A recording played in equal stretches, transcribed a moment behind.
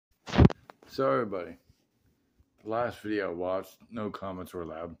So everybody, the last video I watched, no comments were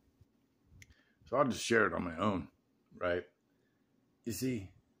allowed. So I'll just share it on my own, right? You see,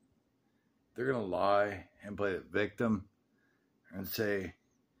 they're going to lie and play the victim and say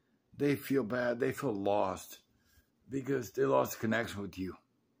they feel bad, they feel lost because they lost a connection with you.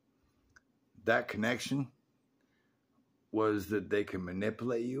 That connection was that they can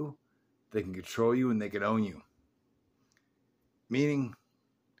manipulate you, they can control you, and they can own you. Meaning,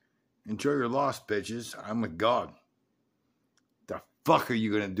 enjoy your loss, bitches. I'm with God. The fuck are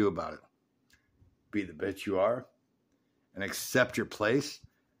you going to do about it? Be the bitch you are and accept your place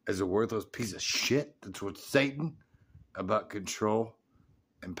as a worthless piece of shit that's with Satan about control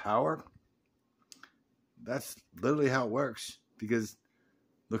and power? That's literally how it works. Because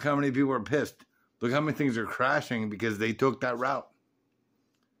look how many people are pissed. Look how many things are crashing because they took that route.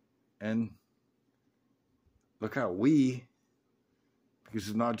 And look how we, because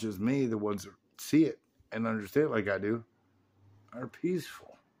it's not just me, the ones that see it and understand it like I do, are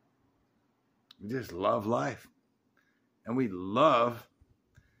peaceful. We just love life. And we love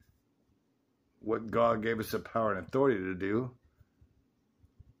what God gave us the power and authority to do.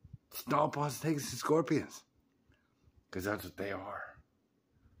 Stomp on snakes and scorpions. Because that's what they are.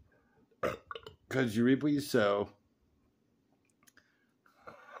 Because you reap what you sow.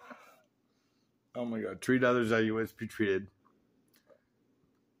 Oh my God. Treat others how you wish to be treated.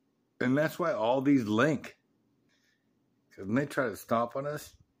 And that's why all these link. Because when they try to stomp on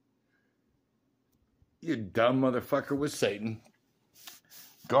us, you dumb motherfucker with Satan.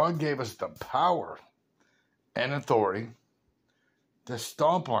 God gave us the power and authority to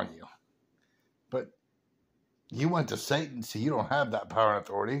stomp on you. But you went to Satan, so you don't have that power and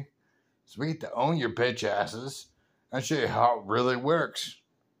authority. So we get to own your bitch asses and show you how it really works.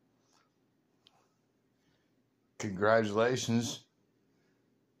 Congratulations.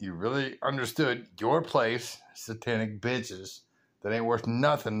 You really understood your place, satanic bitches that ain't worth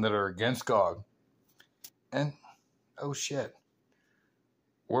nothing that are against God. And, oh shit,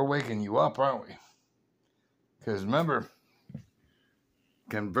 we're waking you up, aren't we? Because remember,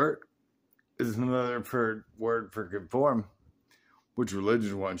 convert is another word for conform, which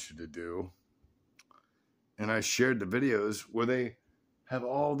religion wants you to do. And I shared the videos where they have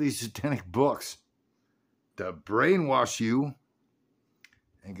all these satanic books to brainwash you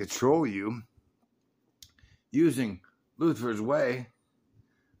and control you using Luther's way,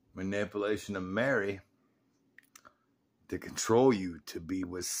 manipulation of Mary, to control you to be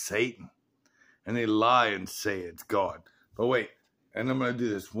with Satan. And they lie and say it's God. But wait, and I'm going to do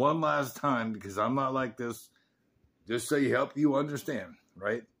this one last time because I'm not like this, just so you help you understand,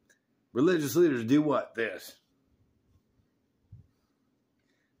 right? Religious leaders do what? This.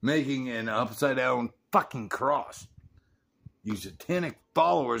 Making an upside down fucking cross. You satanic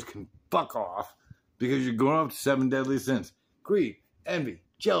followers can fuck off because you're going up to 7 deadly sins. Greed, envy,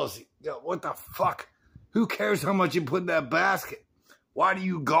 jealousy. Yo, what the fuck? Who cares how much you put in that basket? Why do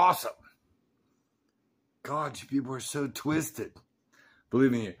you gossip? God, you people are so twisted.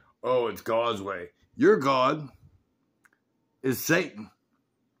 Believe me, oh, it's God's way. Your God is Satan.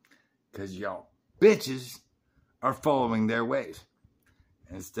 Because y'all bitches are following their ways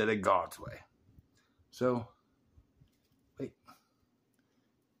instead of God's way. So, wait.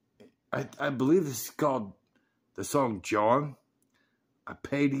 I believe this is called the song John. I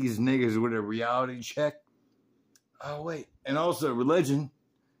pay these niggas with a reality check. Oh, wait. And also religion,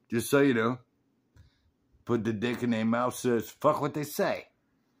 just so you know, put the dick in their mouth so it's fuck what they say.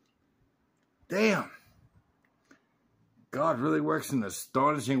 Damn. God really works in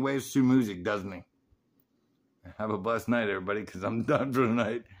astonishing ways through music, doesn't he? Have a blessed night, everybody, because I'm done for the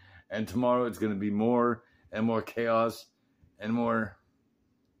night. And tomorrow it's going to be more and more chaos and more...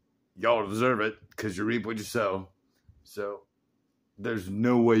 Y'all deserve it because you reap what you sow. So... there's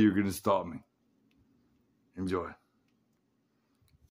no way you're going to stop me. Enjoy.